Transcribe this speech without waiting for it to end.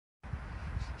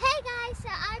Hi, so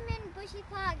I'm in Bushy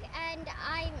Park and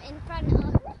I'm in front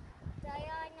of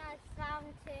Diana's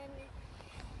fountain.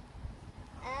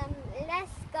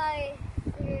 Let's go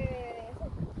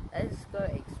through. Let's go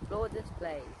explore this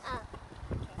place.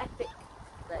 Epic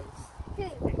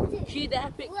place. Cue the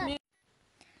epic music.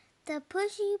 The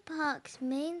Bushy Park's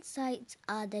main sites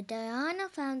are the Diana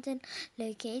Fountain,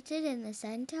 located in the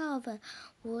center of a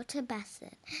water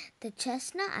basin, the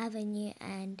Chestnut Avenue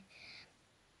and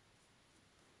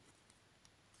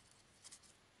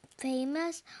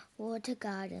famous water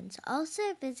gardens. Also,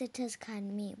 visitors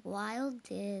can meet wild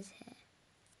deer here.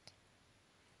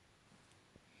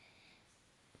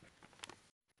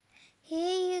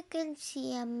 Here you can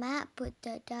see a map with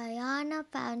the Diana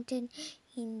Fountain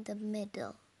in the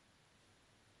middle.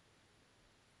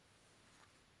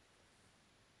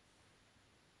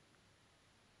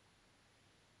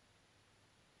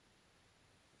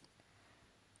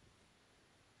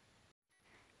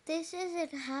 This is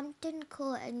in Hampton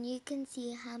Court and you can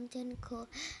see Hampton Court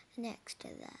next to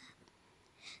there.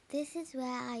 This is where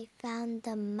I found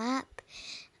the map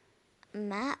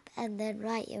and then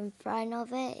right in front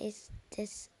of it is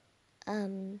this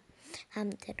Hampton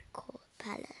Court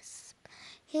Palace.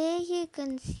 Here you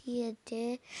can see a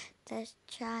deer that's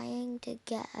trying to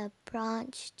get a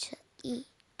branch to eat.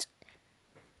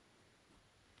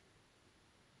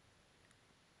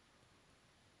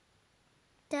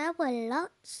 There were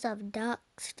lots of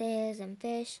ducks, deers and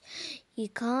fish. You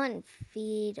can't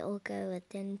feed or go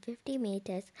within 50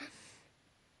 meters.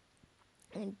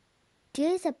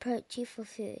 Deers approach you for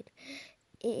food.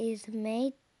 It is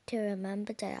made to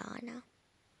remember Diana.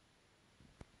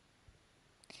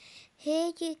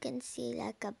 Here you can see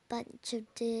like a bunch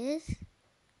of deers.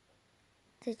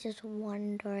 They're just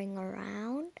wandering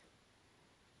around.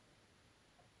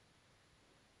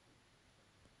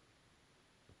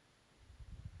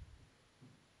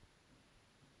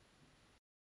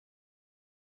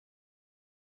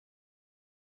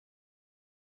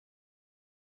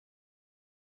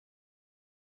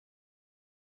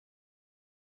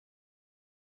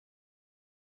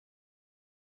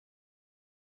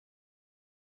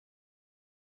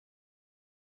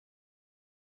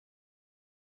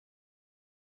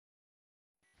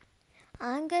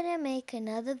 I'm gonna make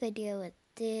another video with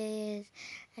deers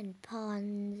and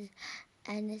ponds,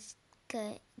 and there's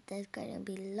gonna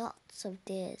be lots of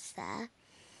deers there.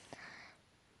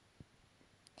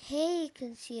 Here you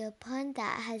can see a pond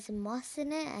that has moss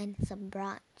in it and some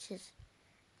branches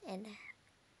in it.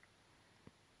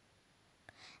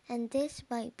 And this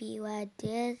might be where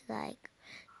deers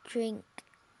drink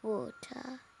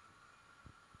water.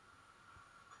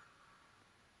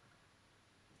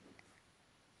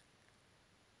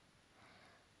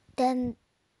 Then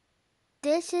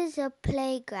this is a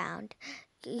playground.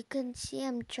 You can see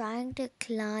I'm trying to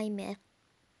climb it.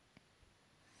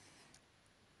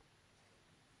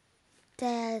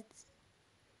 There's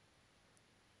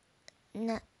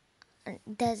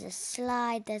a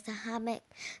slide, there's a hammock.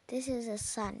 This is a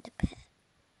sand pit.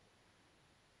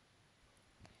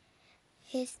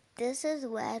 This is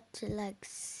where to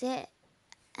sit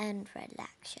and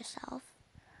relax yourself.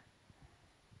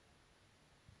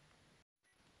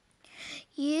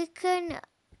 You can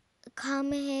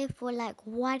come here for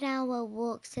 1 hour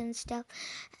walks and stuff,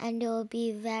 and it will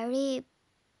be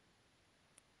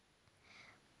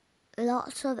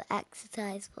lots of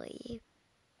exercise for you.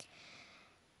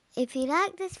 If you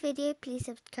like this video, please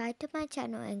subscribe to my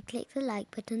channel and click the like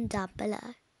button down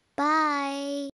below. Bye!